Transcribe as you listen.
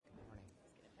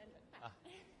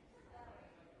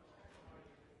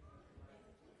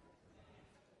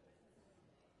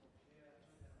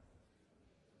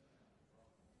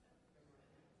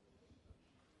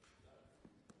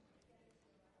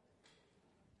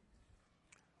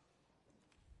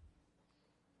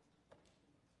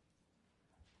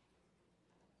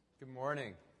Good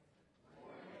morning.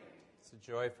 It's a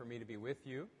joy for me to be with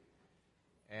you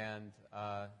and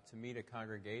to meet a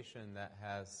congregation that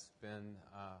has been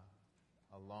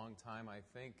a long time, I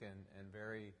think, and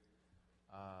very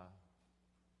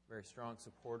strong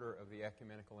supporter of the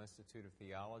Ecumenical Institute of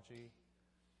Theology.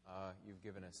 You've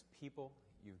given us people.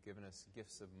 You've given us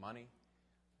gifts of money.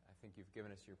 I think you've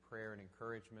given us your prayer and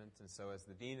encouragement. And so as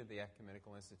the Dean of the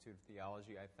Ecumenical Institute of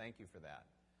Theology, I thank you for that.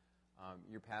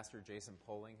 Your pastor, Jason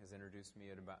Poling, has introduced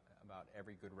me at about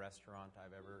every good restaurant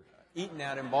I've ever eaten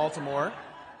at in Baltimore.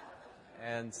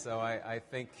 And so I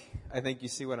think you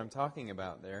see what I'm talking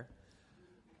about there.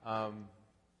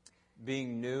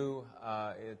 Being new,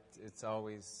 it's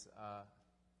always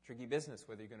tricky business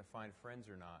whether you're going to find friends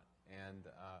or not. And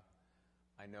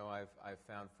I know I've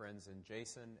found friends in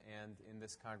Jason and in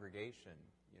this congregation.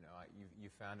 You know, you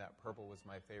found out purple was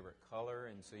my favorite color,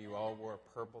 and so you all wore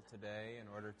purple today in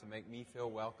order to make me feel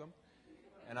welcome.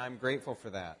 And I'm grateful for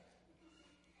that.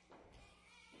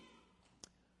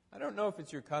 I don't know if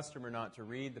it's your custom or not to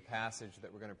read the passage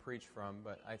that we're going to preach from,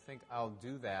 but I think I'll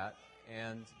do that.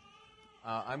 And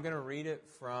I'm going to read it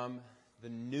from the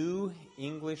New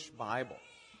English Bible.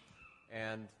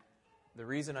 And the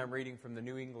reason I'm reading from the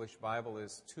New English Bible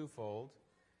is twofold.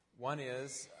 One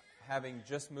is, having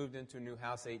just moved into a new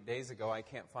house 8 days ago, I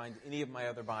can't find any of my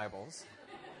other Bibles.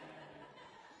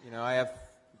 You know, I have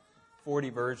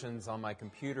 40 versions on my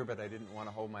computer, but I didn't want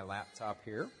to hold my laptop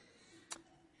here.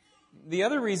 The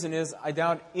other reason is I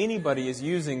doubt anybody is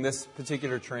using this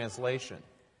particular translation.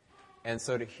 And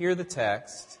so to hear the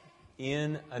text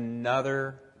in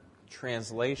another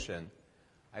translation,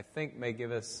 I think may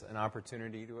give us an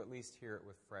opportunity to at least hear it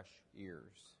with fresh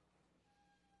ears.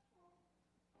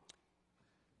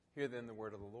 Hear then the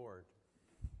word of the Lord.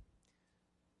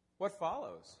 What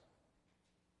follows?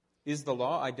 Is the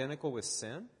law identical with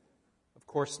sin? Of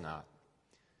course not.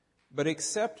 But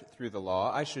except through the law,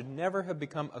 I should never have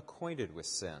become acquainted with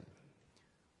sin.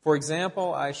 For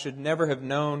example, I should never have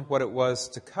known what it was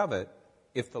to covet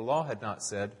if the law had not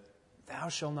said, "Thou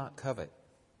shalt not covet."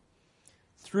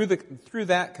 Through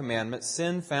that commandment,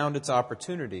 sin found its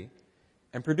opportunity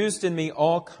and produced in me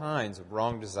all kinds of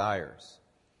wrong desires.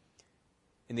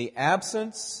 In the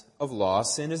absence of law,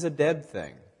 sin is a dead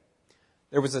thing.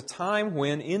 There was a time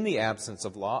when, in the absence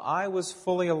of law, I was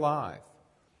fully alive.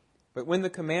 But when the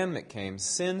commandment came,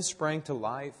 sin sprang to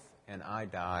life, and I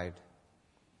died.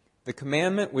 The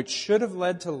commandment which should have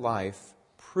led to life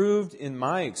proved, in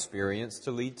my experience,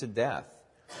 to lead to death,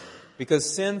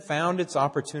 because sin found its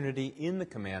opportunity in the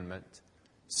commandment,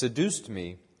 seduced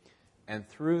me, and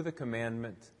through the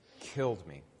commandment killed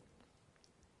me.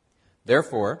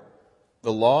 Therefore,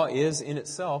 the law is in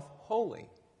itself holy,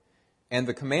 and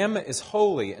the commandment is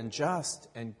holy and just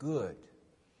and good.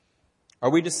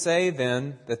 Are we to say,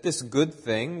 then, that this good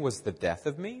thing was the death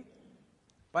of me?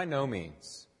 By no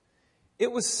means.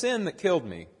 It was sin that killed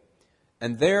me,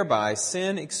 and thereby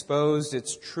sin exposed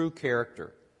its true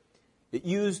character. It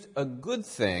used a good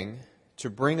thing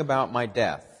to bring about my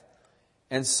death,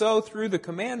 and so through the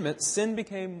commandment, sin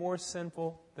became more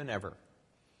sinful than ever.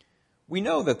 We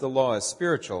know that the law is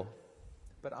spiritual,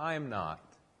 but I am not.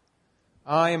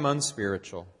 I am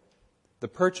unspiritual, the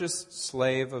purchased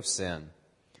slave of sin.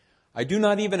 I do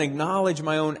not even acknowledge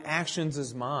my own actions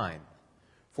as mine.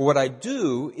 For what I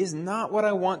do is not what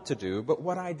I want to do, but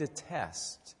what I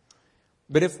detest.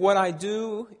 But if what I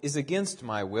do is against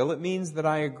my will, it means that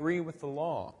I agree with the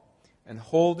law and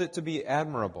hold it to be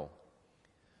admirable.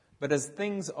 But as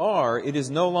things are, it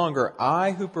is no longer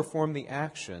I who perform the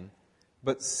action,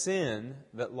 but sin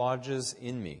that lodges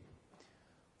in me.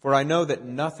 For I know that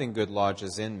nothing good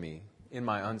lodges in me, in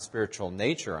my unspiritual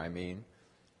nature, I mean.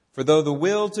 For though the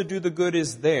will to do the good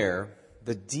is there,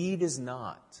 the deed is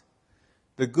not.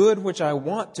 The good which I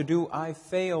want to do, I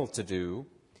fail to do.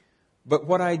 But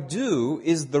what I do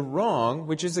is the wrong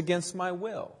which is against my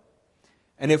will.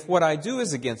 And if what I do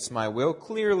is against my will,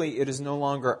 clearly it is no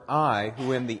longer I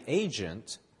who am the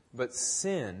agent, but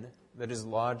sin that is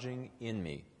lodging in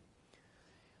me.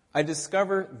 I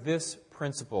discover this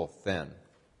principle then,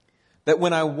 that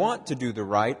when I want to do the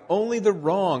right, only the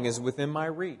wrong is within my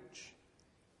reach.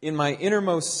 In my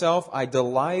innermost self, I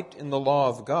delight in the law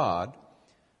of God,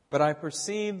 but I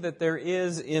perceive that there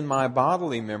is in my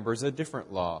bodily members a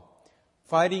different law,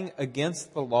 fighting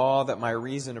against the law that my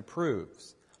reason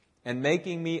approves, and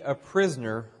making me a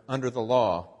prisoner under the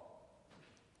law.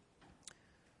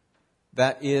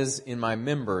 That is, in my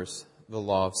members, the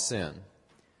law of sin.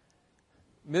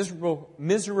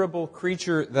 Miserable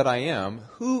creature that I am,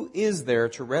 who is there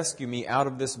to rescue me out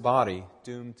of this body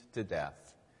doomed to death?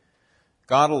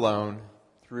 God alone,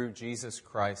 through Jesus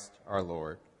Christ our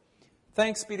Lord.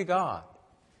 Thanks be to God.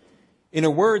 In a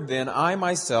word, then, I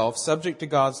myself, subject to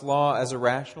God's law as a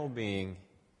rational being,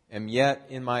 am yet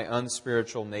in my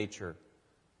unspiritual nature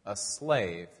a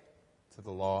slave to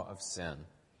the law of sin.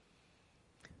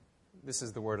 This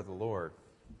is the word of the Lord.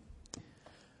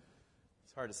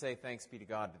 It's hard to say thanks be to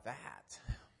God to that,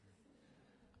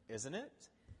 isn't it?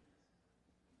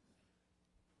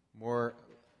 More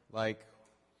like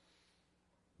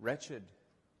wretched,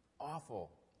 awful,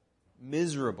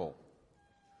 miserable.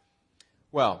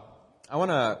 Well, I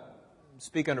want to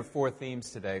speak under 4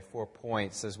 themes today, 4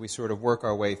 points, as we sort of work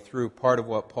our way through part of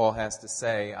what Paul has to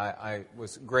say. I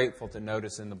was grateful to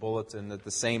notice in the bulletin that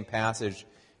the same passage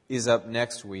is up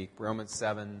next week, Romans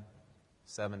 7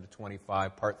 to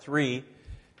 25, part 3.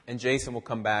 And Jason will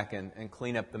come back and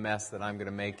clean up the mess that I'm going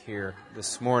to make here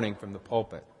this morning from the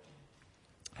pulpit.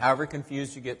 However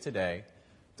confused you get today,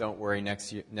 don't worry,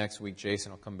 next week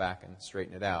Jason will come back and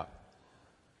straighten it out.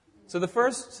 So the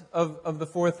first of the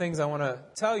 4 things I want to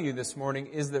tell you this morning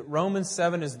is that Romans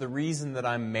 7 is the reason that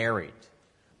I'm married.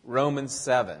 Romans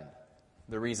 7,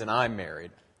 the reason I'm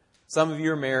married. Some of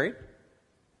you are married.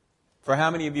 For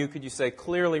how many of you could you say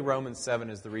clearly Romans 7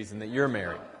 is the reason that you're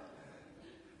married?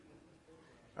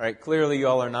 All right, clearly you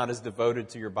all are not as devoted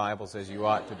to your Bibles as you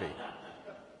ought to be.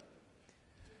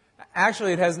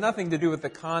 Actually, it has nothing to do with the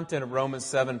content of Romans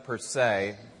 7 per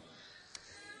se.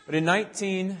 But in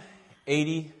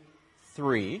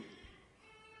 1983,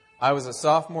 I was a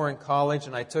sophomore in college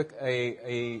and I took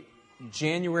a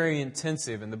January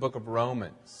intensive in the book of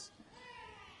Romans.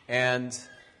 And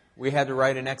we had to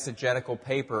write an exegetical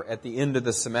paper at the end of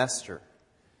the semester.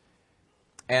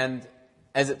 And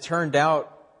as it turned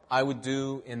out, I would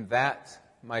do in that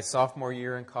my sophomore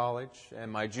year in college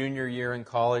and my junior year in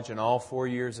college and all 4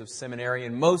 years of seminary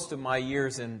and most of my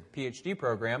years in PhD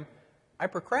program, I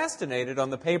procrastinated on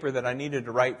the paper that I needed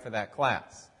to write for that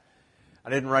class. I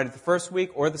didn't write it the first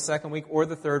week or the second week or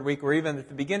the third week or even at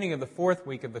the beginning of the 4th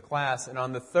week of the class. And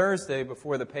on the Thursday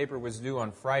before the paper was due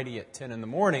on Friday at 10 in the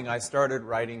morning, I started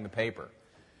writing the paper.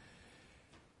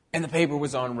 And the paper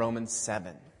was on Romans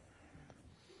 7.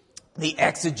 The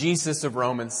exegesis of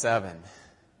Romans 7.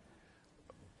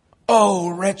 Oh,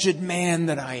 wretched man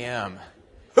that I am,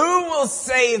 who will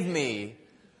save me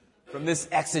from this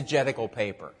exegetical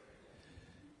paper?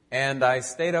 And I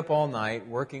stayed up all night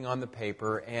working on the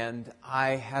paper, and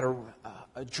I had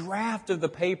a draft of the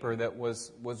paper that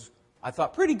was, I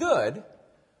thought, pretty good,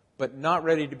 but not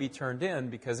ready to be turned in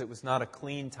because it was not a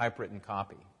clean typewritten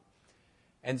copy.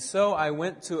 And so I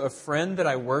went to a friend that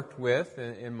I worked with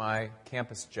in my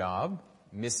campus job,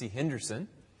 Missy Henderson,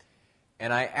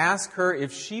 and I asked her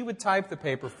if she would type the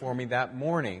paper for me that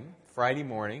morning, Friday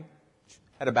morning.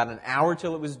 Had about an hour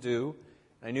till it was due.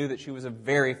 I knew that she was a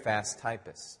very fast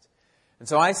typist. And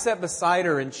so I sat beside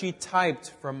her and she typed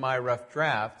from my rough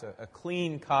draft a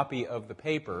clean copy of the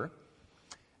paper,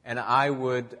 and I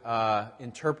would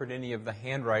interpret any of the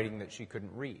handwriting that she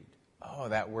couldn't read. Oh,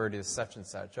 that word is such and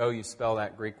such. Oh, you spell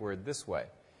that Greek word this way.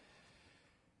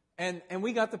 And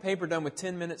we got the paper done with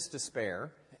 10 minutes to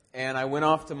spare. And I went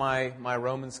off to my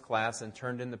Romans class and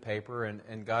turned in the paper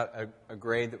and got a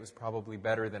grade that was probably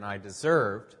better than I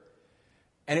deserved.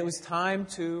 And it was time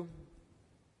to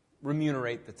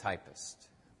remunerate the typist.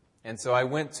 And so I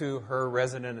went to her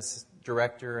resident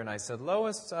director and I said,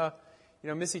 Lois,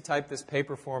 Missy typed this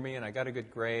paper for me and I got a good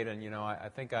grade. And, I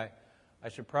think I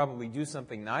should probably do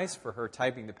something nice for her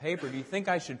typing the paper. Do you think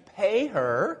I should pay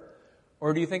her,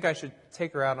 or do you think I should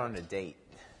take her out on a date?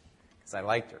 Because I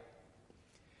liked her.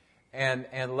 And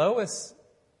Lois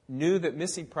knew that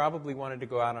Missy probably wanted to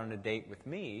go out on a date with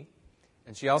me,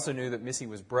 and she also knew that Missy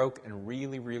was broke and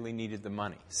really, really needed the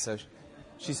money. So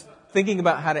she's thinking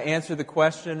about how to answer the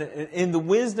question. In the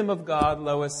wisdom of God,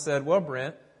 Lois said, well,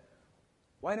 Brent,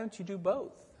 why don't you do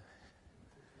both?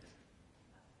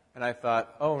 And I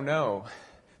thought, oh no,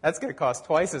 that's going to cost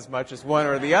twice as much as one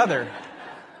or the other.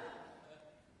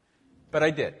 But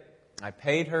I did. I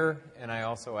paid her, and I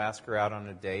also asked her out on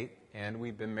a date, and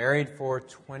we've been married for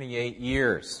 28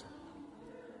 years.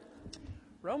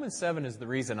 Romans 7 is the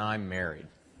reason I'm married.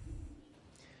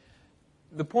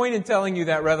 The point in telling you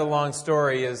that rather long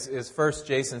story is first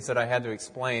Jason said I had to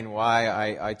explain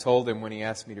why I told him when he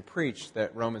asked me to preach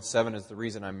that Romans 7 is the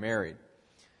reason I'm married.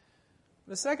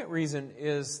 The second reason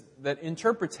is that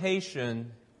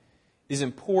interpretation is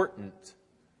important,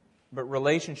 but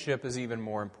relationship is even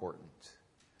more important.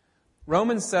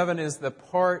 Romans 7 is the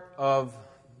part of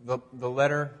the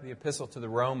letter, the epistle to the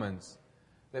Romans,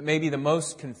 that may be the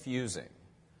most confusing.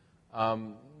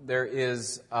 There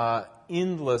is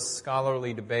endless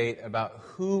scholarly debate about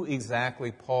who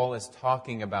exactly Paul is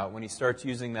talking about when he starts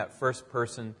using that first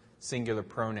person singular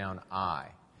pronoun I.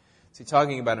 Is he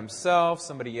talking about himself,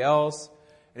 somebody else?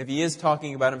 And if he is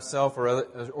talking about himself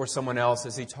or someone else,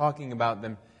 is he talking about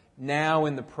them now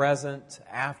in the present,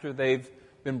 after they've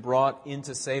been brought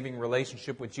into saving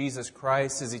relationship with Jesus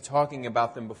Christ? Is he talking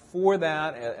about them before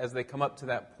that, as they come up to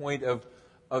that point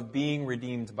of being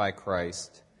redeemed by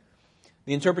Christ?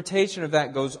 The interpretation of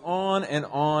that goes on and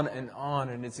on and on,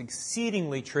 and it's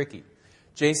exceedingly tricky.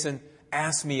 Jason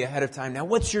asked me ahead of time, now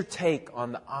what's your take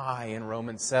on the I in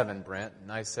Romans 7, Brent?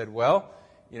 And I said, well,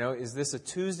 is this a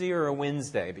Tuesday or a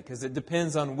Wednesday? Because it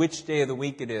depends on which day of the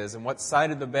week it is and what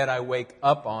side of the bed I wake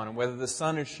up on and whether the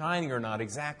sun is shining or not,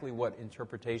 exactly what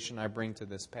interpretation I bring to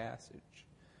this passage.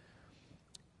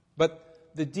 But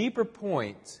the deeper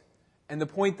point, and the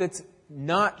point that's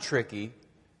not tricky,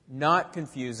 not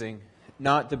confusing,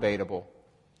 not debatable,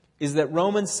 is that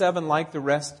Romans 7, like the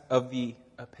rest of the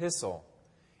epistle,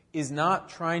 is not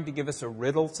trying to give us a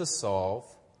riddle to solve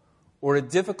or a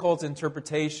difficult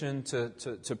interpretation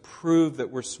to prove that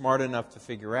we're smart enough to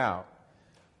figure out.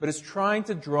 But it's trying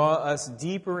to draw us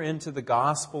deeper into the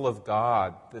gospel of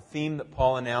God, the theme that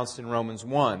Paul announced in Romans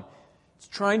 1. It's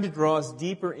trying to draw us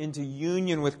deeper into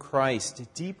union with Christ,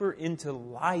 deeper into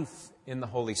life in the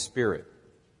Holy Spirit.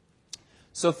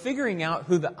 So figuring out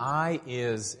who the I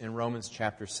is in Romans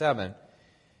chapter 7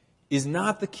 is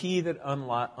not the key that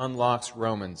unlocks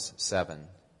Romans 7.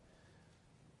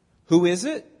 Who is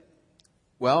it?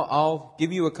 Well, I'll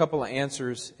give you a couple of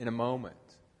answers in a moment.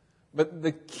 But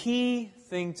the key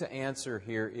thing to answer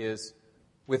here is,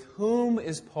 with whom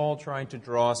is Paul trying to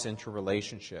draw us into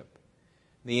relationship?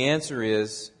 The answer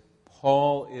is,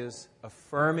 Paul is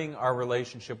affirming our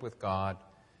relationship with God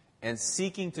and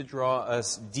seeking to draw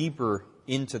us deeper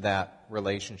into that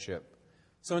relationship.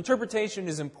 So interpretation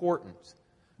is important,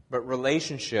 but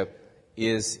relationship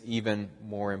is even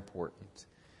more important.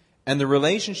 And the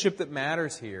relationship that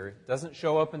matters here doesn't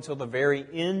show up until the very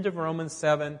end of Romans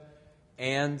 7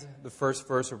 and the first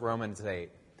verse of Romans 8.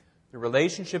 The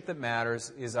relationship that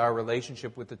matters is our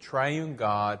relationship with the triune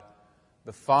God,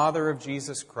 the Father of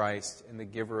Jesus Christ, and the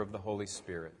giver of the Holy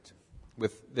Spirit,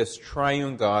 with this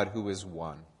triune God who is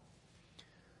one.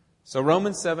 So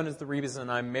Romans 7 is the reason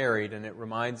I'm married, and it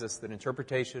reminds us that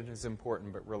interpretation is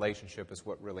important, but relationship is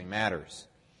what really matters.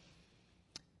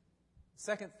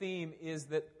 Second theme is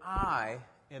that I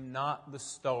am not the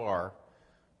star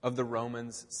of the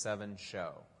Romans 7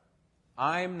 show.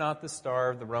 I am not the star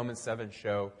of the Romans 7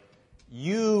 show.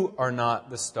 You are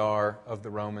not the star of the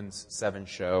Romans 7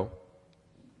 show.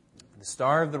 The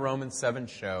star of the Romans 7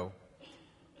 show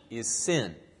is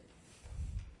sin.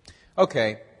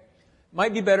 Okay,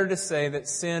 might be better to say that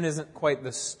sin isn't quite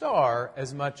the star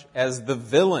as much as the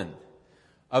villain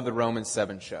of the Romans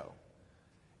 7 show.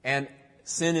 And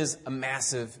sin is a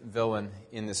massive villain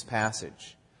in this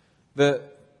passage.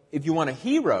 If you want a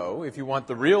hero, if you want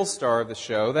the real star of the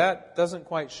show, that doesn't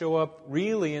quite show up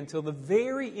really until the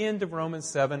very end of Romans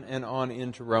 7 and on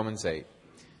into Romans 8.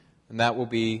 And that will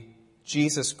be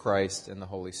Jesus Christ and the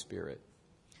Holy Spirit.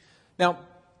 Now,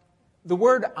 the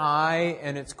word I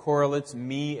and its correlates,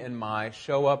 me and my,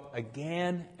 show up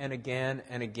again and again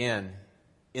and again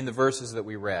in the verses that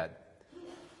we read.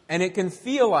 And it can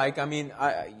feel like,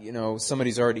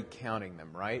 somebody's already counting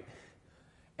them, right?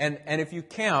 And if you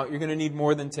count, you're going to need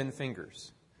more than 10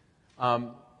 fingers.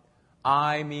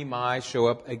 I, me, my show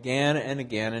up again and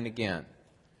again and again.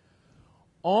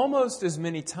 Almost as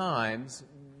many times,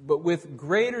 but with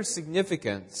greater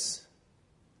significance,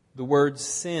 the word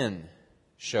sin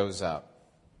shows up.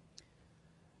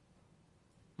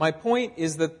 My point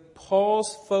is that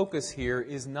Paul's focus here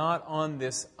is not on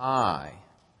this I,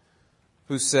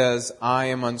 who says, I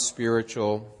am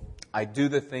unspiritual, I do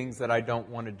the things that I don't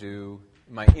want to do.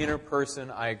 In my inner person,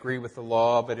 I agree with the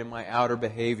law, but in my outer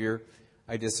behavior,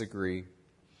 I disagree.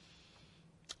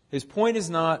 His point is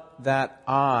not that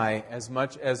I as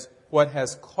much as what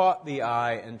has caught the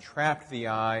eye and trapped the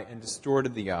eye and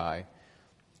distorted the eye,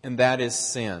 and that is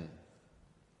sin.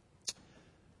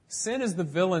 Sin is the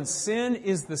villain. Sin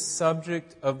is the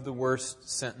subject of the worst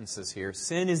sentences here.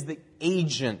 Sin is the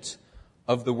agent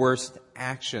of the worst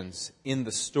actions in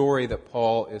the story that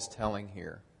Paul is telling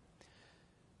here.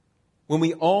 When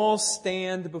we all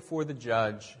stand before the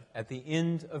judge at the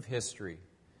end of history,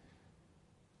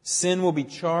 sin will be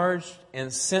charged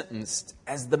and sentenced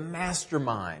as the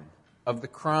mastermind of the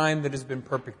crime that has been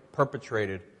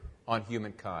perpetrated on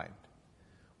humankind.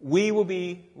 We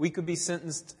could be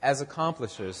sentenced as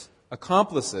accomplices,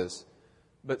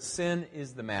 but sin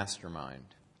is the mastermind.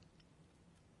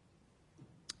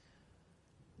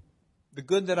 The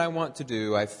good that I want to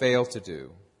do, I fail to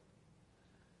do.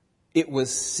 It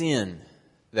was sin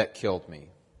that killed me.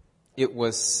 it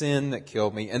was sin that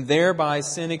killed me, and thereby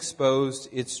sin exposed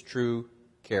its true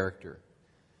character.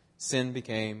 Sin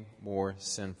became more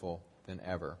sinful than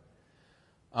ever.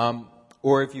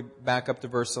 Or if you back up to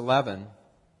verse 11,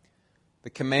 the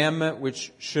commandment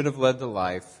which should have led to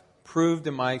life proved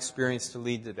in my experience to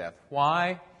lead to death.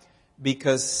 Why?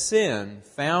 Because sin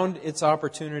found its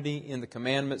opportunity in the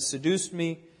commandment, seduced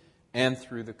me, and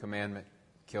through the commandment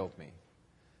killed me.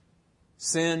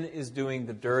 Sin is doing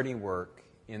the dirty work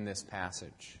in this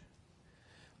passage.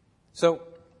 So,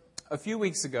 a few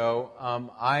weeks ago,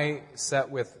 I sat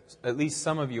with at least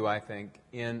some of you, I think,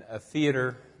 in a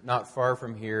theater not far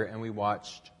from here, and we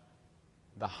watched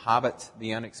The Hobbit,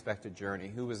 The Unexpected Journey.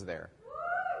 Who was there?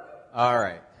 All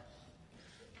right.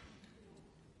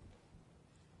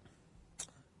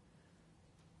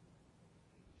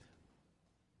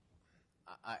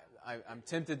 I'm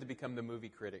tempted to become the movie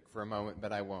critic for a moment,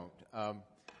 but I won't. A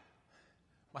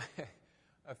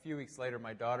few weeks later,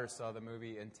 my daughter saw the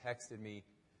movie and texted me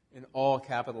in all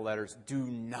capital letters, "Do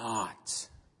not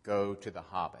go to The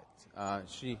Hobbit."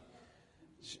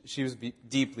 She was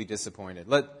deeply disappointed.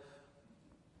 But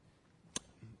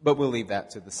we'll leave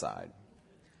that to the side.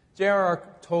 J.R.R.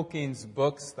 Tolkien's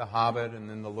books, The Hobbit and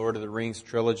then the Lord of the Rings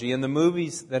trilogy, and the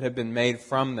movies that have been made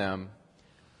from them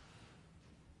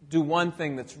do one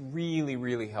thing that's really,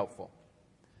 really helpful.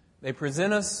 They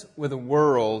present us with a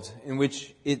world in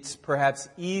which it's perhaps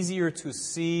easier to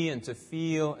see and to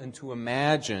feel and to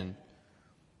imagine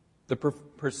the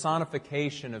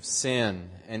personification of sin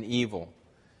and evil.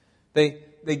 They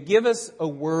give us a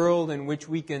world in which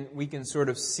we can sort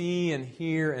of see and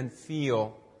hear and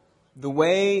feel the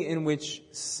way in which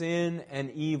sin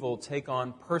and evil take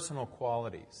on personal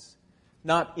qualities,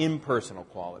 not impersonal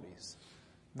qualities.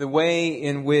 The way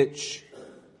in which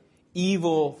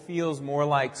evil feels more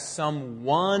like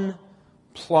someone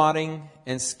plotting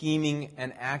and scheming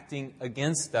and acting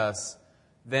against us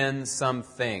than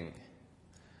something.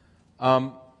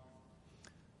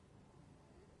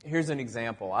 Here's an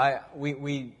example.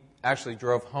 We actually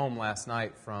drove home last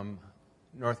night from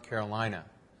North Carolina.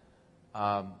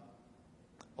 A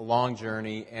long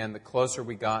journey, and the closer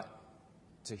we got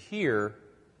to here,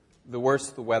 the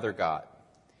worse the weather got.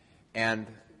 And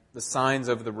the signs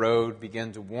of the road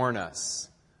began to warn us.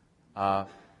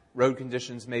 Road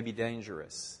conditions may be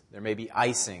dangerous. There may be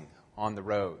icing on the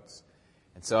roads.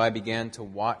 And so I began to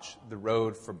watch the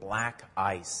road for black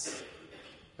ice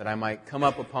that I might come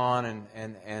up upon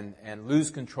and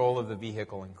lose control of the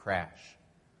vehicle and crash.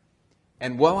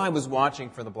 And while I was watching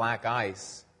for the black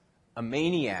ice, a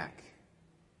maniac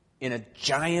in a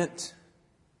giant,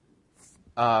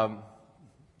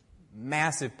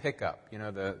 massive pickup,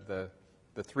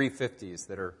 the 350s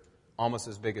that are almost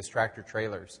as big as tractor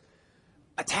trailers,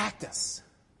 attacked us.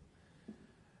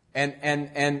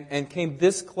 And came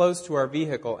this close to our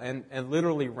vehicle and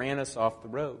literally ran us off the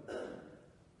road.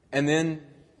 And then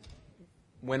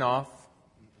went off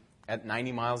at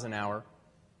 90 miles an hour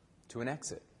to an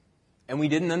exit. And we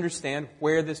didn't understand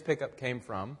where this pickup came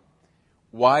from,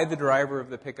 why the driver of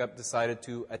the pickup decided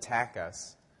to attack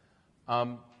us,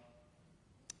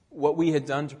 what we had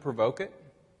done to provoke it.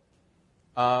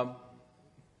 We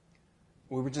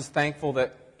were just thankful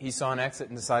that he saw an exit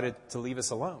and decided to leave us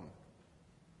alone.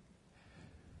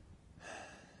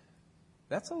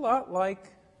 That's a lot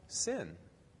like sin.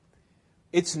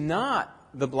 It's not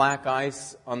the black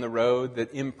ice on the road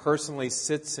that impersonally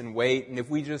sits and waits, and if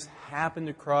we just happen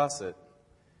to cross it,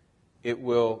 it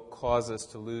will cause us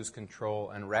to lose control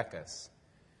and wreck us.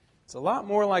 It's a lot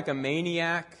more like a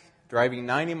maniac driving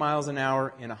 90 miles an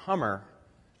hour in a Hummer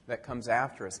that comes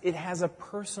after us. It has a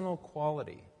personal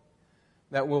quality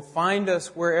that will find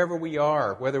us wherever we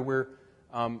are, whether we're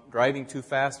driving too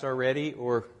fast already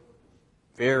or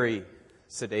very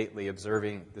sedately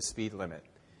observing the speed limit.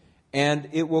 And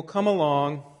it will come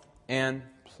along and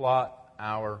plot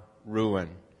our ruin,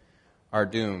 our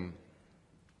doom.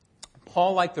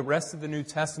 Paul, like the rest of the New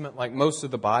Testament, like most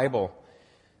of the Bible,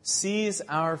 sees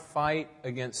our fight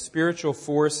against spiritual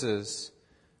forces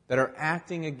that are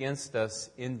acting against us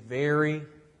in very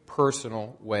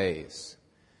personal ways.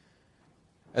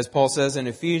 As Paul says in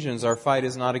Ephesians, our fight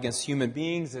is not against human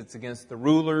beings, it's against the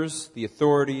rulers, the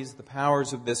authorities, the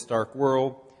powers of this dark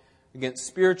world, against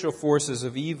spiritual forces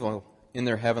of evil in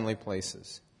their heavenly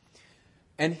places.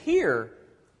 And here,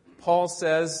 Paul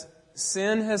says,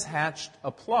 sin has hatched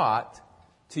a plot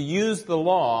to use the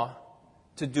law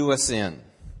to do us in.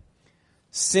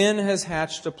 Sin has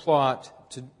hatched a plot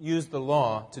to use the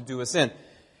law to do us in.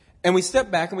 And we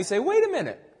step back and we say, wait a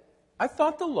minute, I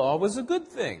thought the law was a good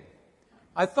thing.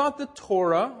 I thought the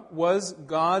Torah was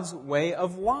God's way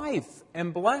of life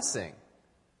and blessing.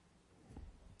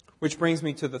 Which brings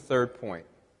me to the third point.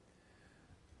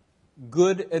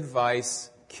 Good advice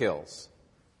kills.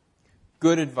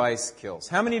 Good advice kills.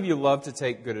 How many of you love to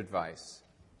take good advice?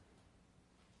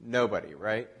 Nobody,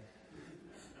 right?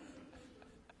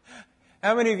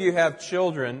 How many of you have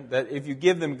children that if you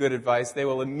give them good advice, they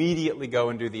will immediately go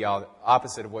and do the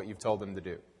opposite of what you've told them to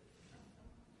do?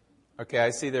 Okay, I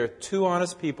see there are two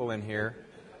honest people in here.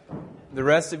 The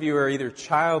rest of you are either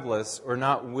childless or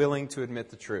not willing to admit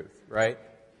the truth, right?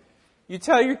 You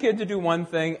tell your kid to do one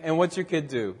thing, and what's your kid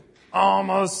do?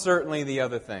 Almost certainly the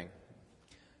other thing.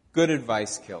 Good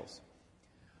advice kills.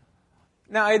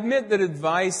 Now, I admit that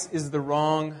advice is the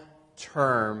wrong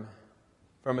term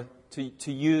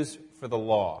to use for the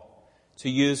law, to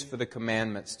use for the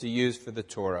commandments, to use for the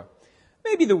Torah.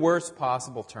 Maybe the worst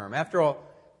possible term. After all,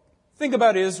 think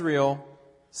about Israel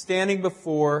standing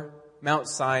before Mount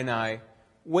Sinai,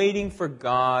 waiting for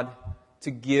God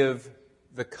to give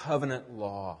the covenant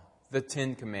law, the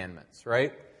 10 Commandments,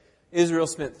 right? Israel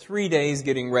spent 3 days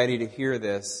getting ready to hear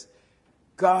this.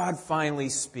 God finally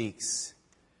speaks,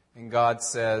 and God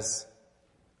says,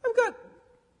 I've got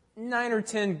 9 or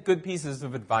 10 good pieces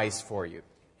of advice for you.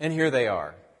 And here they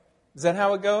are. Is that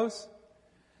how it goes?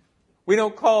 We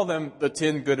don't call them the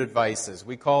 10 good advices.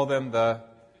 We call them the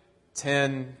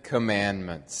 10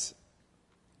 Commandments.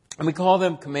 And we call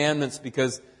them commandments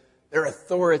because they're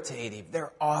authoritative,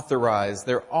 they're authorized,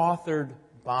 they're authored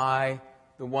by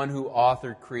the one who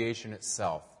authored creation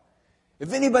itself.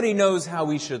 If anybody knows how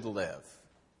we should live,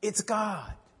 it's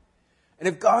God. And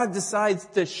if God decides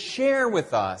to share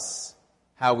with us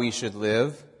how we should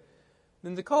live,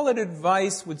 then to call it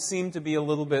advice would seem to be a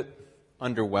little bit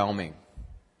underwhelming.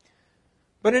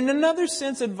 But in another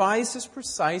sense, advice is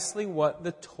precisely what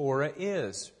the Torah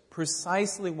is,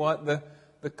 precisely what the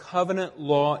covenant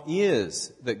law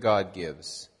is that God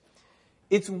gives.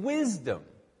 It's wisdom.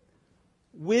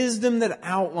 Wisdom that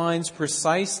outlines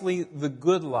precisely the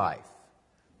good life,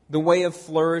 the way of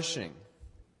flourishing,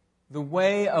 the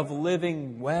way of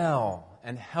living well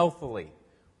and healthily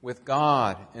with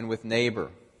God and with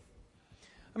neighbor.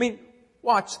 I mean,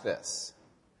 watch this.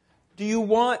 Do you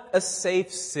want a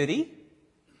safe city?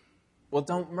 Well,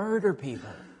 don't murder people,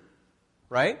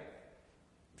 right?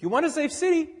 If you want a safe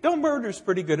city, don't murder is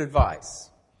pretty good advice.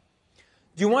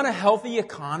 Do you want a healthy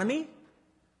economy?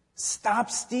 Stop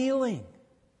stealing.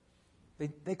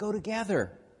 They go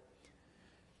together.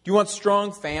 Do you want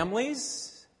strong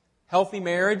families? Healthy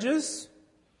marriages?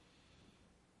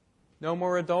 No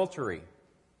more adultery.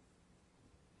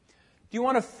 Do you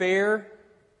want a fair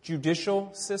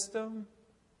judicial system?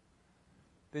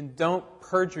 Then don't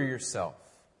perjure yourself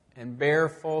and bear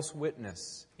false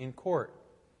witness in court.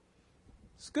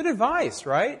 It's good advice,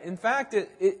 right? In fact,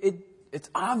 it's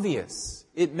obvious.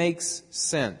 It makes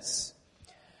sense.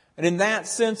 And in that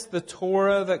sense, the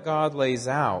Torah that God lays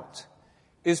out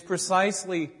is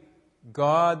precisely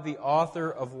God, the author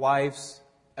of life's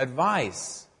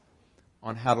advice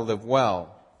on how to live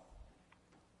well.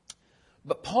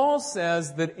 But Paul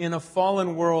says that in a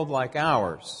fallen world like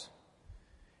ours,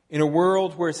 in a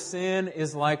world where sin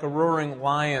is like a roaring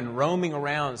lion roaming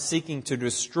around seeking to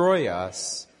destroy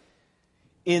us,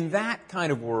 in that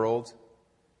kind of world,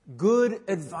 good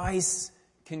advice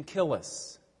can kill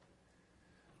us.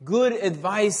 Good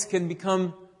advice can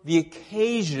become the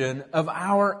occasion of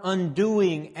our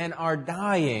undoing and our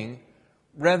dying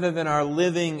rather than our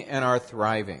living and our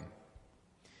thriving.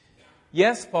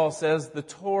 Yes, Paul says, the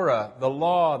Torah, the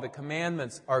law, the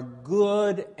commandments are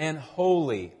good and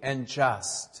holy and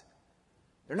just.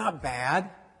 They're not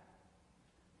bad.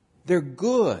 They're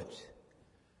good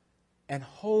and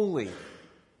holy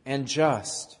and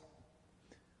just.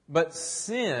 But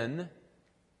sin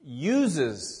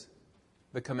uses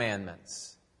the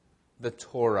commandments, the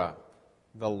Torah,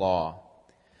 the law.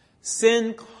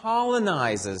 Sin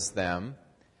colonizes them.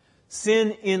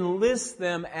 Sin enlists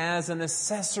them as an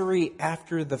accessory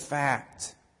after the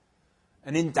fact,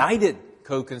 an indicted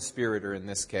co-conspirator in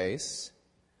this case,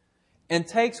 and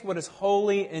takes what is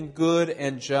holy and good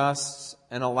and just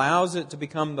and allows it to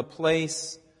become the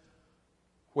place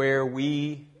where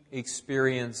we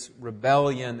experience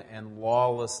rebellion and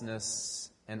lawlessness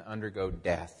and undergo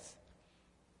death,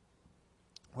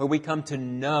 where we come to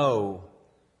know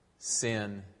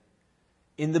sin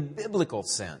in the biblical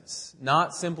sense,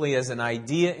 not simply as an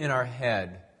idea in our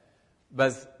head,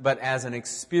 but as an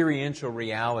experiential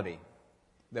reality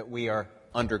that we are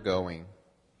undergoing.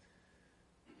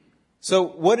 So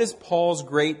what is Paul's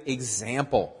great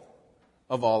example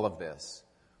of all of this?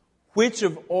 Which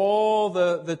of all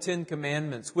the 10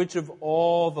 Commandments, which of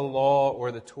all the law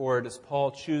or the Torah does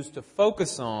Paul choose to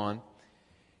focus on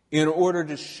in order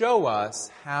to show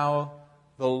us how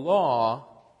the law,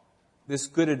 this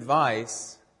good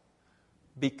advice,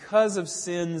 because of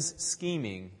sin's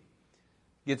scheming,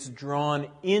 gets drawn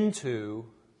into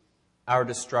our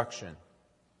destruction.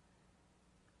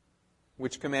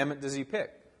 Which commandment does he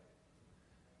pick?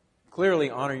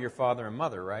 Clearly, honor your father and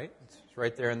mother, right? It's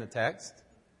right there in the text.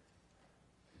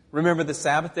 Remember the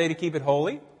Sabbath day to keep it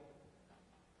holy?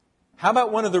 How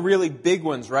about one of the really big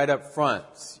ones right up front?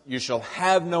 You shall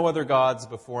have no other gods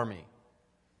before me.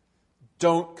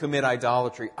 Don't commit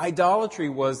idolatry. Idolatry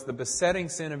was the besetting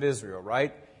sin of Israel,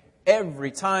 right?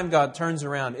 Every time God turns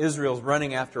around, Israel's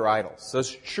running after idols. So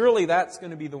surely that's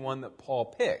going to be the one that Paul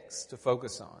picks to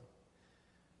focus on.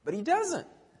 But he doesn't.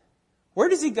 Where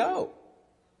does he go?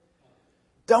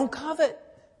 Don't covet.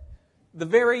 The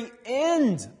very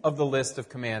end of the list of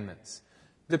commandments.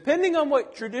 Depending on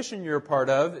what tradition you're a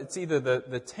part of, it's either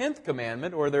the 10th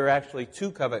commandment or there are actually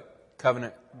two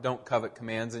don't covet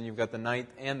commands, and you've got the 9th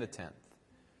and the 10th.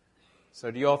 So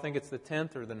do you all think it's the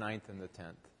 10th or the 9th and the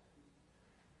 10th?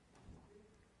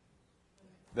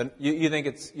 You think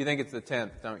it's the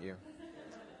 10th, don't you?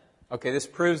 Okay, this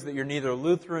proves that you're neither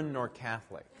Lutheran nor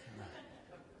Catholic.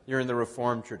 You're in the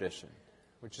Reformed tradition,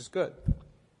 which is good.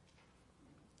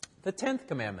 The 10th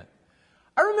commandment.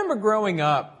 I remember growing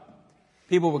up,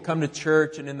 people would come to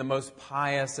church and in the most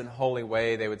pious and holy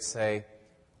way, they would say,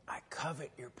 I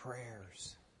covet your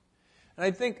prayers. And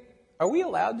I think, are we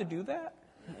allowed to do that?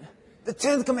 The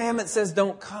 10th commandment says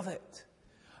don't covet.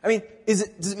 I mean, does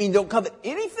it mean don't covet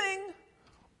anything?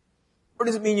 Or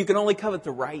does it mean you can only covet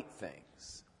the right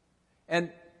things?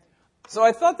 And so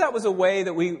I thought that was a way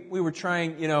that we were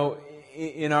trying,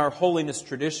 in our holiness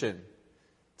tradition,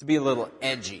 to be a little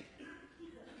edgy.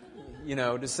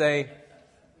 To say,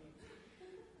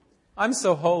 I'm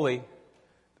so holy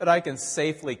that I can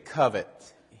safely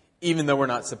covet, even though we're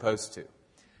not supposed to.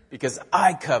 Because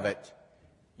I covet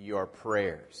your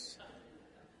prayers.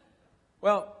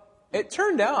 Well, it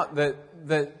turned out that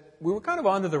we were kind of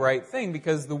onto the right thing,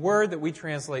 because the word that we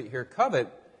translate here,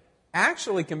 covet,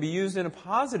 actually can be used in a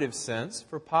positive sense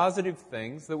for positive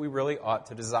things that we really ought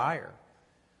to desire.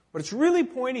 What it's really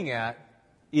pointing at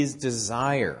is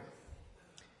desire.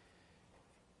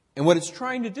 And what it's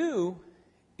trying to do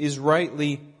is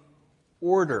rightly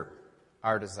order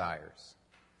our desires.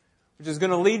 Which is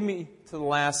going to lead me to the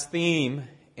last theme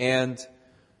and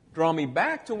draw me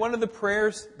back to one of the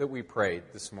prayers that we prayed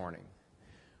this morning.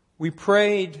 We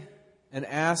prayed and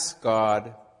asked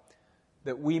God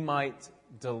that we might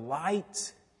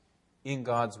delight in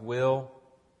God's will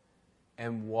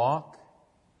and walk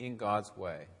in God's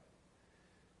way.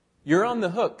 You're on the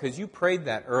hook because you prayed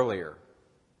that earlier.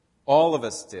 All of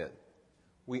us did.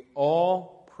 We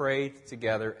all prayed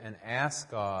together and asked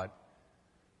God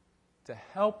to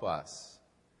help us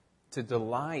to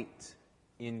delight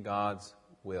in God's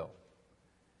will.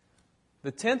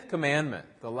 The 10th commandment,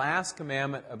 the last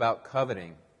commandment about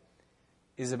coveting,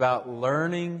 is about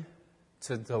learning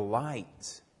to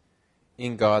delight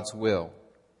in God's will.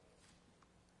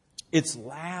 It's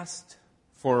last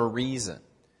for a reason.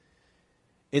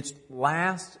 It's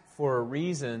last for a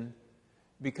reason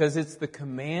because it's the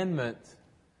commandment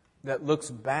that looks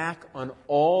back on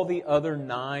all the other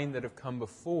 9 that have come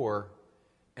before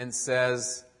and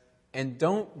says, and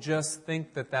don't just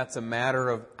think that that's a matter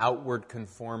of outward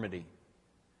conformity.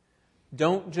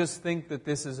 Don't just think that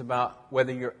this is about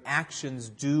whether your actions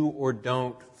do or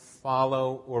don't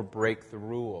follow or break the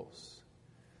rules.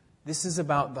 This is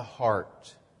about the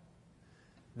heart.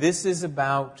 This is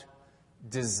about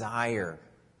desire.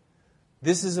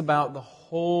 This is about the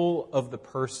whole of the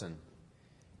person.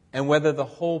 And whether the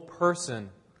whole person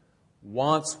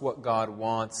wants what God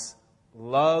wants,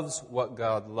 loves what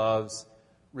God loves,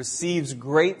 receives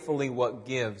gratefully what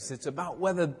gives. It's about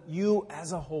whether you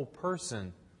as a whole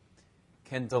person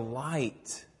can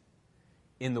delight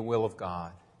in the will of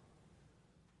God,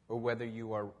 or whether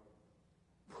you are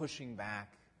pushing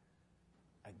back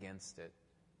against it,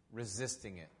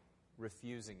 resisting it,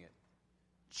 refusing it,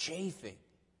 chafing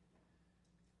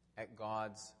at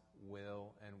God's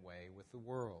will and way with the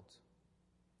world.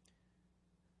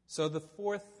 So the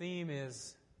 4th theme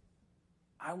is,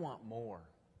 I want more.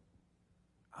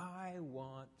 I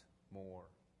want more.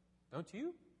 Don't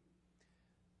you?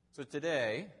 So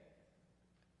today,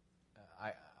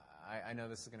 I know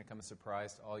this is going to come as a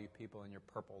surprise to all you people in your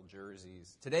purple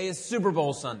jerseys. Today is Super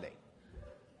Bowl Sunday.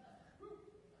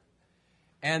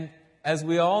 And as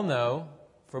we all know,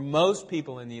 for most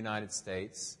people in the United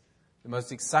States, the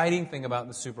most exciting thing about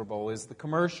the Super Bowl is the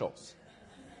commercials.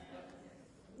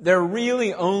 There are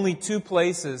really only 2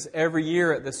 places every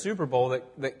year at the Super Bowl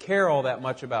that care all that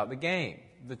much about the game.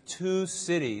 The 2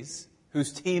 cities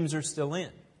whose teams are still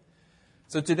in.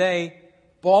 So today,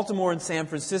 Baltimore and San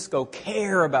Francisco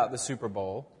care about the Super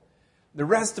Bowl. The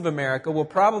rest of America will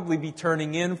probably be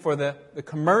turning in for the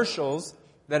commercials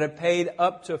that have paid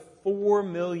up to $4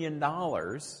 million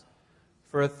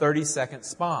for a 30-second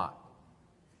spot.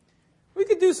 We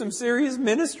could do some serious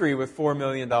ministry with $4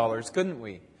 million, couldn't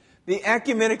we? The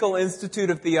Ecumenical Institute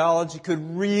of Theology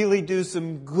could really do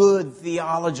some good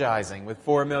theologizing with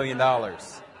 $4 million.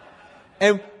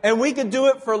 And we could do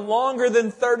it for longer than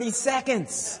 30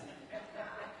 seconds.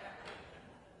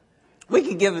 We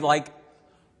could give like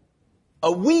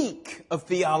a week of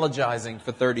theologizing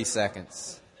for 30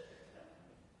 seconds.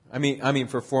 I mean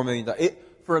for $4 million.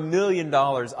 For $1 million,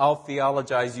 I'll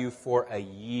theologize you for a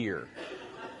year.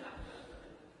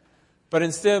 But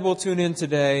instead, we'll tune in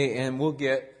today and we'll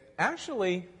get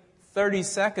actually 30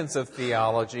 seconds of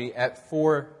theology at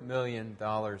 $4 million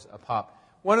a pop.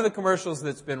 One of the commercials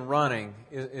that's been running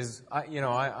is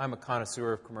I'm a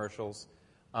connoisseur of commercials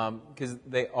because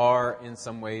they are in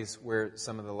some ways where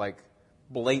some of the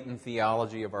blatant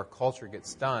theology of our culture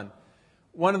gets done.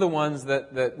 One of the ones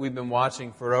that we've been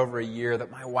watching for over a year that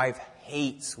my wife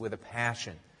hates with a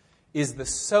passion is the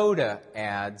soda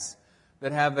ads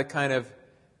that have the kind of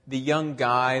the young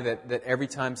guy that every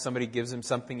time somebody gives him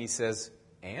something he says,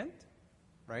 "And?"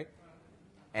 Right?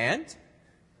 "And?"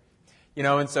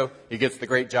 And so he gets the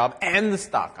great job and the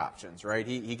stock options, right?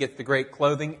 He gets the great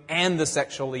clothing and the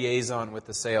sexual liaison with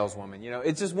the saleswoman.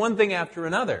 It's just one thing after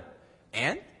another.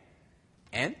 And?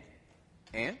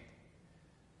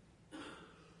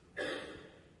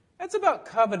 That's about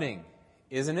coveting,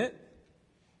 isn't it?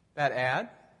 That ad.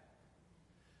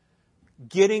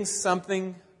 Getting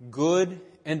something good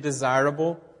and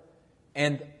desirable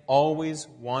and always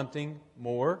wanting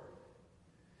more.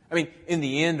 I mean, in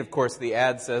the end, of course, the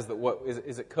ad says that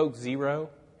is it Coke Zero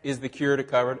is the cure to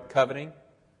coveting?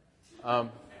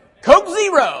 Coke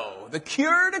Zero, the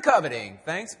cure to coveting.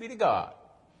 Thanks be to God.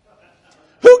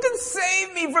 Who can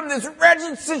save me from this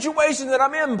wretched situation that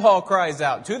I'm in, Paul cries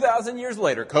out. 2,000 years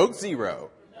later, Coke Zero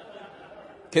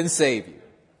can save you.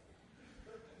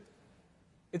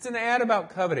 It's an ad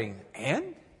about coveting.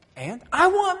 And I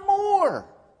want more.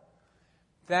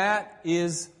 That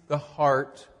is the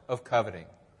heart of coveting.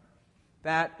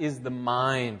 That is the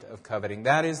mind of coveting.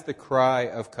 That is the cry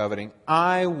of coveting.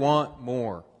 I want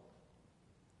more.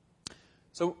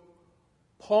 So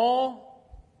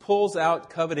Paul pulls out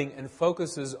coveting and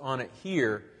focuses on it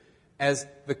here as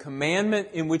the commandment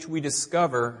in which we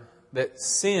discover that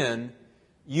sin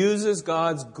uses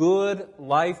God's good,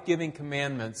 life-giving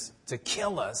commandments to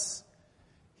kill us.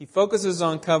 He focuses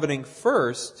on coveting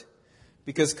first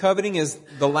because coveting is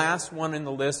the last one in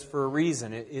the list for a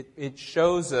reason. It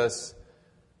shows us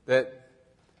that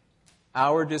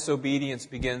our disobedience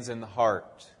begins in the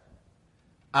heart.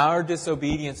 Our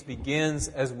disobedience begins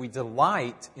as we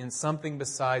delight in something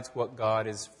besides what God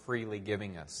is freely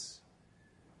giving us.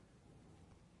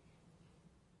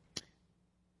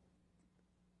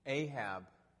 Ahab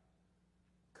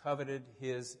coveted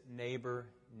his neighbor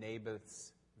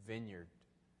Naboth's vineyard.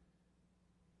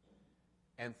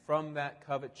 And from that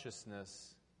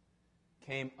covetousness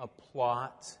came a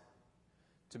plot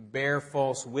to bear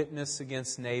false witness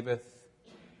against Naboth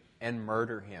and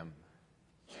murder him.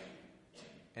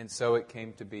 And so it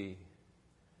came to be.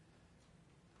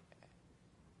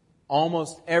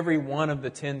 Almost every one of the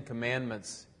 10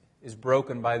 commandments is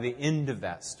broken by the end of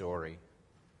that story.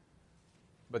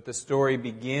 But the story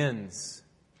begins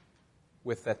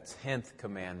with the 10th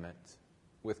commandment,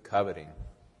 with coveting.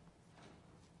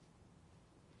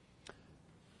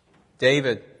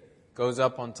 David goes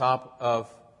up on top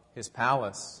of his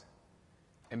palace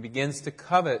and begins to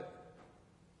covet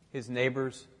his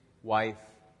neighbor's wife,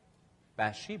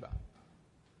 Bathsheba.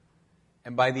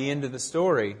 And by the end of the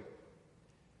story,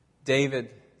 David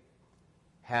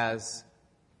has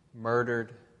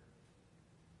murdered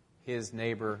his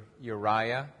neighbor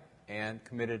Uriah and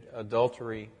committed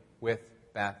adultery with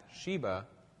Bathsheba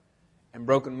and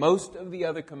broken most of the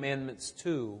other commandments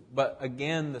too. But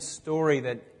again, the story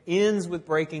that ends with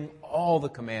breaking all the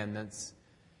commandments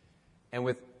and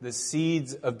with the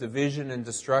seeds of division and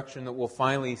destruction that will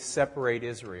finally separate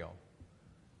Israel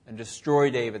and destroy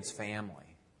David's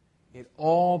family. It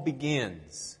all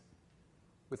begins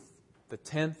with the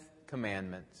 10th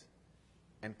commandment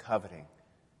and coveting.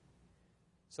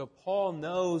 So Paul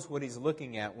knows what he's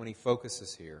looking at when he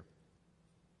focuses here.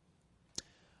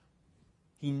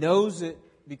 He knows it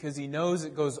because he knows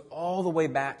it goes all the way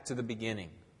back to the beginning.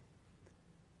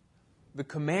 The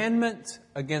commandment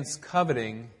against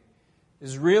coveting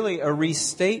is really a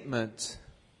restatement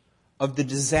of the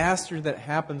disaster that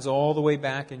happens all the way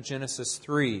back in Genesis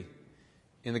 3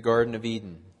 in the Garden of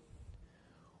Eden.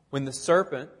 When the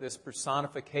serpent, this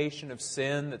personification of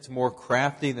sin that's more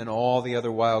crafty than all the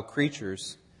other wild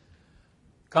creatures,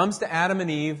 comes to Adam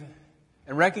and Eve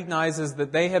and recognizes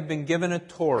that they have been given a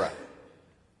Torah.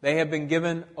 They have been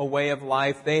given a way of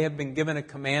life. They have been given a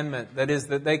commandment. That is,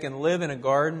 that they can live in a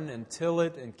garden and till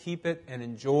it and keep it and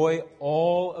enjoy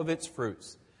all of its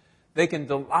fruits. They can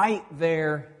delight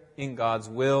there in God's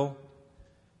will.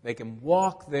 They can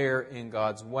walk there in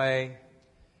God's way.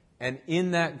 And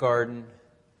in that garden,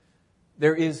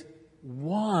 there is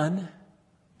one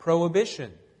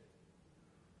prohibition.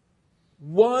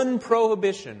 One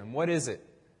prohibition. And what is it?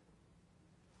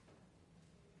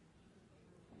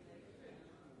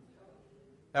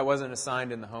 That wasn't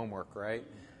assigned in the homework, right?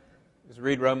 Just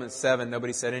read Rom.7.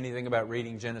 Nobody said anything about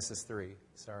reading Genesis 3.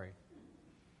 Sorry.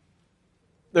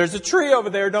 There's a tree over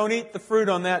there. Don't eat the fruit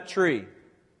on that tree.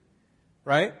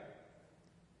 Right?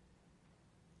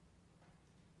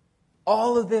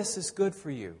 All of this is good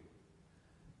for you.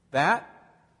 That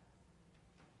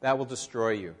will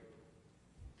destroy you.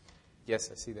 Yes,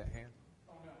 I see that hand.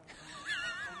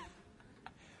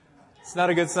 It's not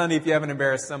a good Sunday if you haven't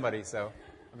embarrassed somebody, so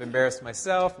I've embarrassed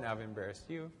myself, now I've embarrassed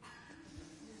you.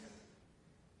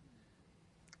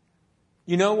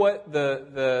 You know what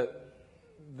the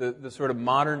sort of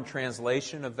modern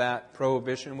translation of that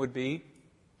prohibition would be?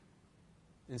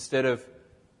 Instead of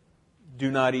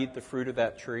do not eat the fruit of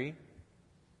that tree,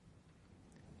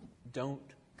 don't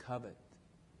covet.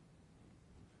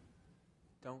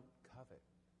 Don't covet.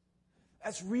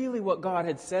 That's really what God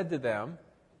had said to them.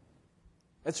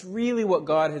 That's really what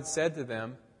God had said to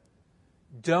them.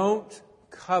 Don't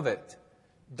covet.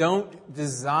 Don't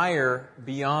desire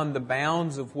beyond the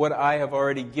bounds of what I have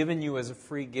already given you as a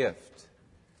free gift.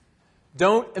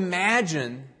 Don't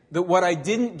imagine that what I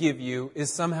didn't give you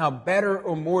is somehow better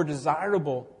or more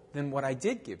desirable than what I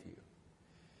did give you.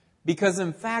 Because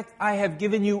in fact, I have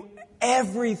given you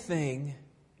everything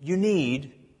you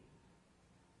need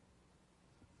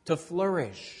to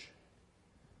flourish,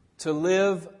 to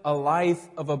live a life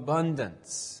of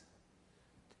abundance.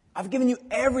 I've given you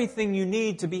everything you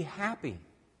need to be happy,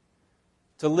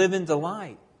 to live in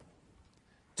delight.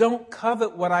 Don't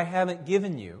covet what I haven't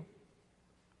given you,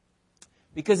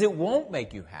 because it won't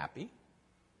make you happy.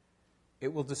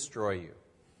 It will destroy you.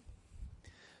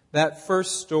 That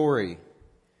first story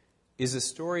is a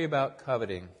story about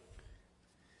coveting.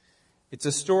 It's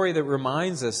a story that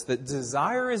reminds us that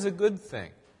desire is a good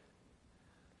thing.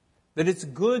 That it's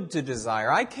good to desire.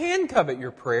 I can covet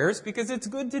your prayers because it's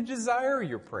good to desire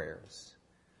your prayers.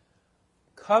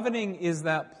 Coveting is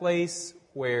that place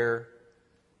where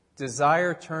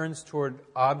desire turns toward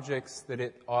objects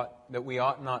that we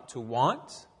ought not to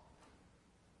want,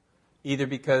 either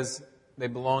because they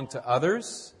belong to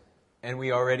others and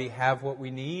we already have what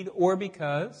we need, or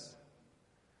because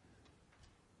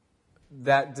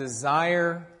that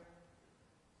desire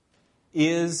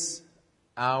is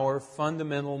our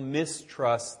fundamental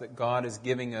mistrust that God is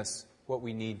giving us what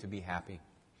we need to be happy.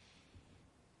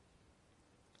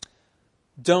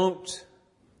 Don't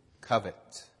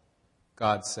covet,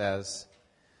 God says.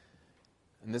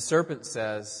 And the serpent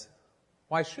says,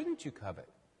 why shouldn't you covet?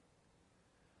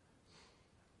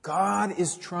 God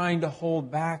is trying to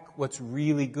hold back what's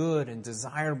really good and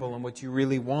desirable and what you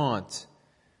really want.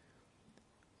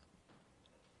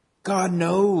 God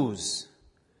knows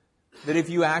that if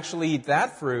you actually eat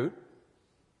that fruit,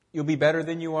 you'll be better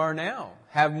than you are now.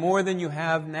 Have more than you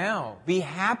have now. Be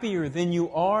happier than you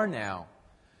are now.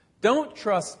 Don't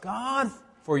trust God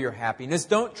for your happiness.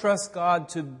 Don't trust God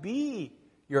to be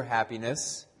your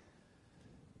happiness.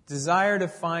 Desire to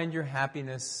find your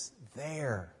happiness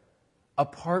there,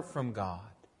 apart from God,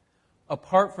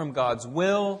 apart from God's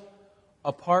will,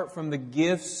 apart from the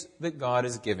gifts that God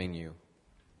is giving you.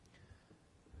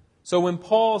 So when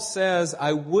Paul says,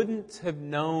 I wouldn't have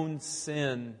known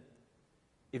sin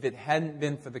if it hadn't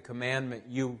been for the commandment,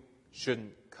 you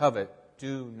shouldn't covet,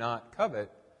 do not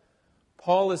covet,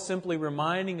 Paul is simply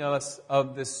reminding us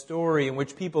of this story in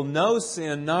which people know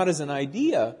sin not as an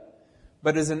idea,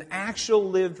 but as an actual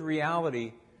lived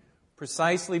reality,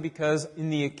 precisely because in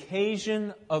the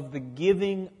occasion of the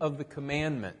giving of the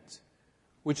commandment,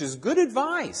 which is good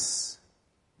advice,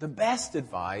 the best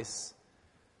advice,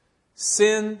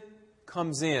 sin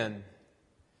comes in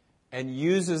and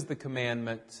uses the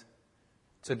commandment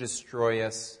to destroy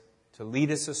us, to lead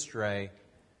us astray,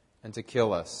 and to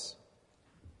kill us.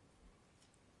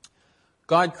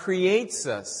 God creates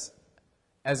us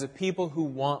as a people who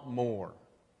want more,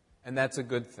 and that's a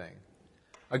good thing.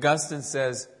 Augustine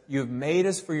says, "You've made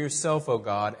us for yourself, O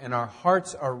God, and our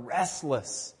hearts are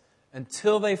restless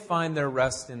until they find their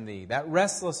rest in Thee." That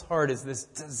restless heart is this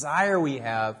desire we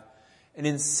have, an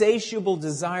insatiable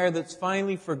desire that's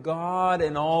finally for God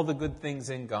and all the good things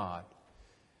in God.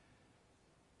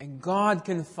 And God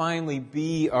can finally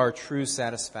be our true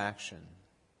satisfaction.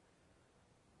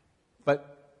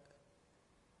 But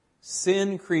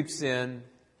sin creeps in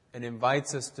and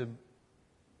invites us to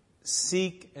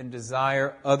seek and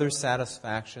desire other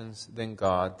satisfactions than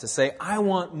God. To say, I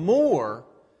want more,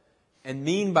 and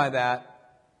mean by that,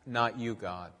 not you,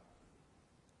 God.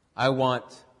 I want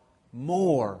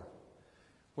more,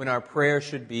 when our prayer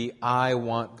should be, I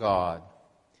want God.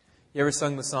 You ever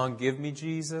sung the song, Give Me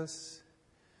Jesus?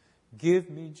 Give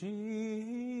me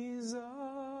Jesus,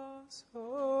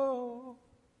 oh.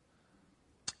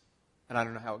 And I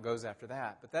don't know how it goes after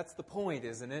that, but that's the point,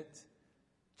 isn't it?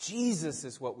 Jesus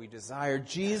is what we desire.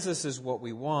 Jesus is what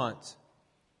we want.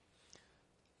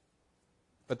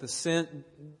 But sin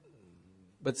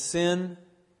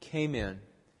came in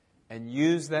and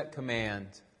used that command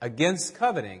against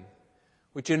coveting,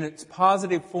 which in its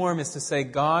positive form is to say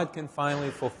God can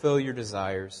finally fulfill your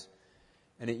desires.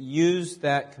 And it used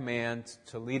that command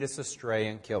to lead us astray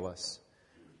and kill us.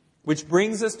 Which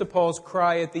brings us to Paul's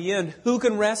cry at the end, who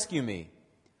can rescue me?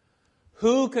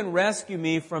 Who can rescue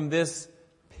me from this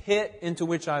pit into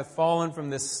which I've fallen, from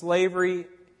this slavery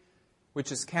which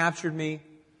has captured me?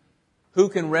 Who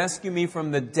can rescue me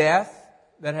from the death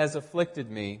that has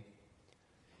afflicted me?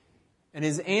 And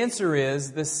his answer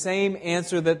is the same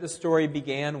answer that the story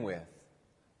began with.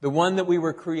 The one that we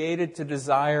were created to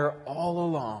desire all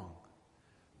along.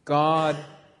 God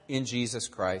in Jesus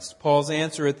Christ. Paul's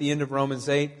answer at the end of Romans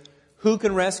 8, who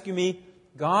can rescue me?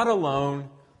 God alone,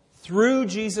 through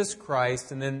Jesus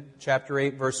Christ. And then chapter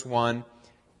 8, verse 1,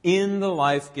 in the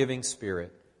life-giving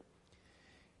Spirit.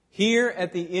 Here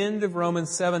at the end of Romans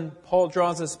 7, Paul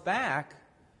draws us back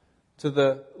to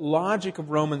the logic of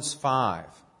Romans 5.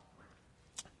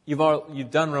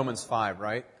 You've done Romans 5,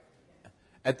 right?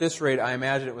 At this rate, I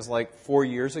imagine it was like 4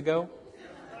 years ago.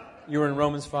 You were in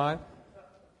Romans 5?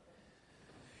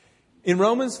 In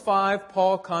Romans 5,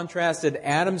 Paul contrasted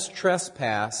Adam's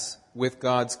trespass with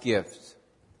God's gift.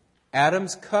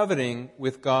 Adam's coveting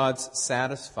with God's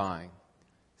satisfying.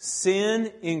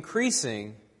 Sin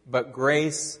increasing, but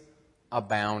grace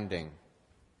abounding.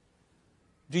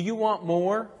 Do you want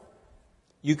more?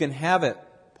 You can have it,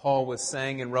 Paul was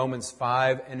saying in Romans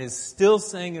 5 and is still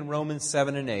saying in Romans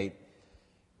 7 and 8.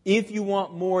 If you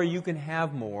want more, you can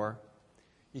have more.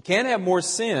 You can't have more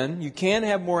sin. You can't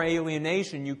have more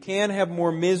alienation. You can't have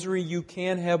more misery. You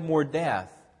can't have more death.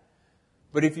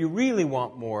 But if you really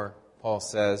want more, Paul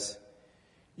says,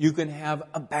 you can have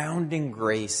abounding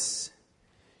grace.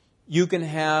 You can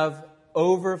have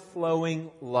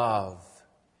overflowing love.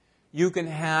 You can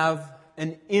have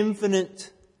an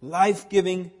infinite,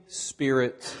 life-giving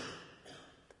Spirit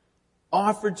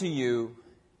offered to you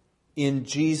in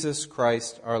Jesus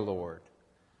Christ our Lord.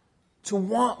 To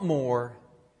want more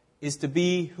is to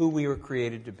be who we were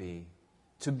created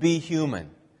to be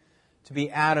human, to be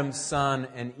Adam's son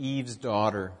and Eve's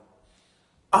daughter.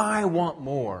 I want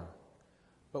more.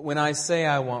 But when I say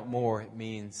I want more, it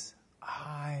means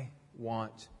I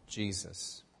want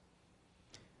Jesus.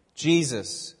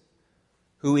 Jesus,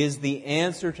 who is the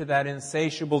answer to that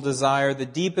insatiable desire, the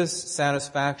deepest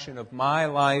satisfaction of my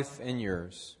life and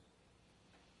yours.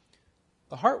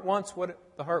 The heart wants what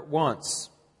the heart wants,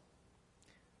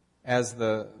 as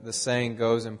the saying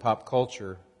goes in pop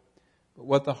culture. But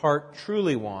what the heart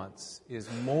truly wants is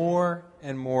more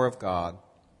and more of God.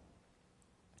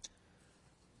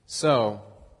 So,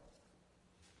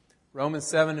 Romans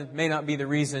 7 may not be the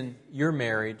reason you're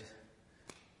married,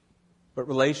 but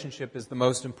relationship is the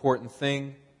most important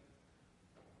thing.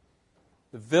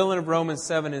 The villain of Romans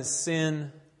 7 is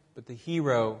sin, but the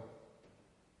hero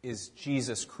is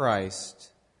Jesus Christ.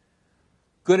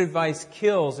 Good advice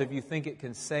kills if you think it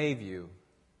can save you.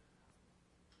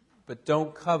 But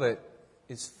don't covet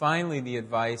is finally the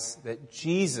advice that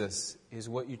Jesus is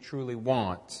what you truly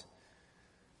want.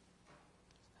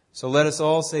 So let us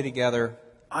all say together,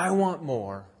 I want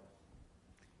more.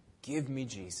 Give me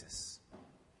Jesus.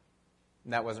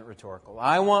 And that wasn't rhetorical.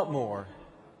 I want more.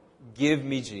 Give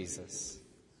me Jesus.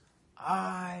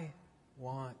 I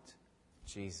want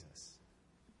Jesus.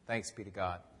 Thanks be to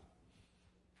God.